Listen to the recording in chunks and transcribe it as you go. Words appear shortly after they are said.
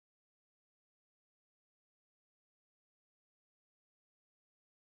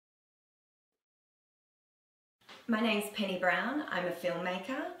My name's Pennie Brown. I'm a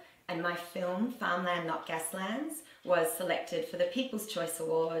filmmaker, and my film, Farmland Not Gaslands, was selected for the People's Choice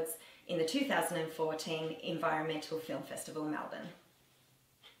Awards in the 2014 Environmental Film Festival, Melbourne.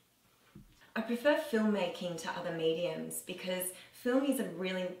 I prefer filmmaking to other mediums because film is a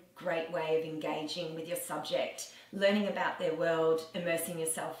really great way of engaging with your subject, learning about their world, immersing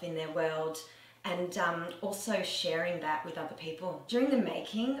yourself in their world, and also sharing that with other people. During the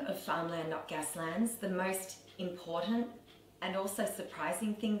making of Farmland Not Gaslands, the most important and also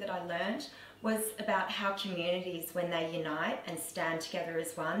surprising thing that I learned was about how communities, when they unite and stand together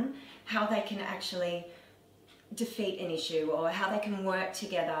as one, how they can actually defeat an issue, or how they can work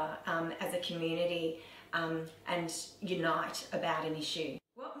together as a community and unite about an issue.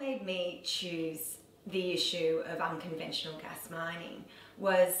 What made me choose the issue of unconventional gas mining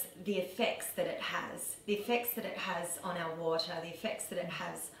was the effects that it has. The effects that it has on our water, the effects that it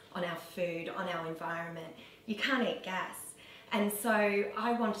has on our food, on our environment. You can't eat gas. And so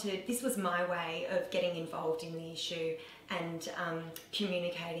this was my way of getting involved in the issue and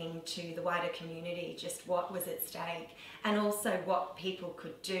communicating to the wider community just what was at stake, and also what people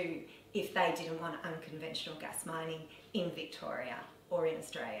could do if they didn't want unconventional gas mining in Victoria or in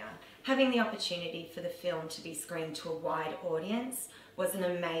Australia. Having the opportunity for the film to be screened to a wide audience was an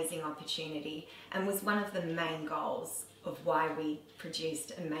amazing opportunity and was one of the main goals of why we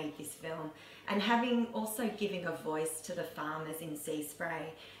produced and made this film. And giving a voice to the farmers in Sea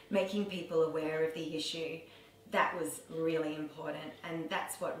Spray, making people aware of the issue, that was really important, and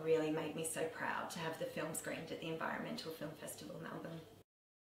that's what really made me so proud to have the film screened at the Environmental Film Festival, Melbourne.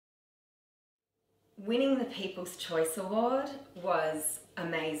 Winning the People's Choice Award was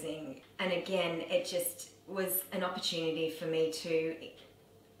amazing, and again it just was an opportunity for me to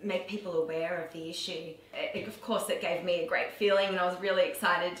make people aware of the issue. Of course it gave me a great feeling, and I was really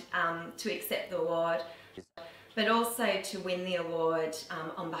excited to accept the award, but also to win the award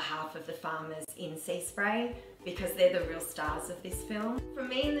on behalf of the farmers in Sea Spray, because they're the real stars of this film. For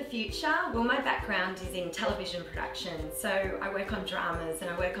me in the future, well, my background is in television production, so I work on dramas and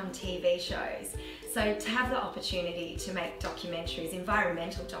I work on TV shows. So to have the opportunity to make documentaries,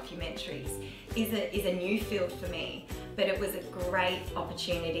 environmental documentaries, is a new field for me, but it was a great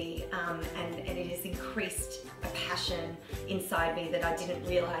opportunity and it has increased a passion inside me that I didn't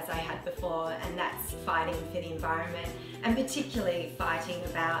realise I had before, and that's fighting for the environment, and particularly fighting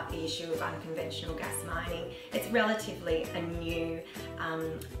about the issue of unconventional gas mining. It's relatively a new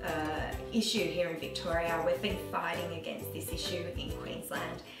issue here in Victoria. We've been fighting against this issue in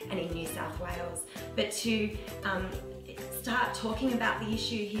Queensland and in New South Wales, but to start talking about the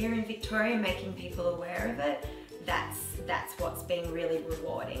issue here in Victoria, making people aware of it, that's what's been really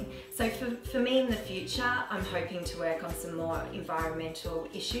rewarding. So for me in the future, I'm hoping to work on some more environmental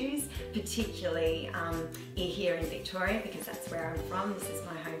issues, particularly here in Victoria, because that's where I'm from. This is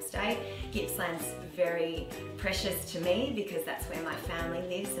my home state. Gippsland's very precious to me because that's where my family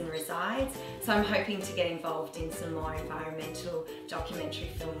lives and resides. So I'm hoping to get involved in some more environmental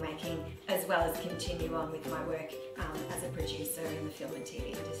documentary filmmaking, as well as continue on with my work as a producer in the film and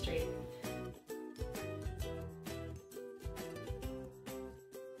TV industry.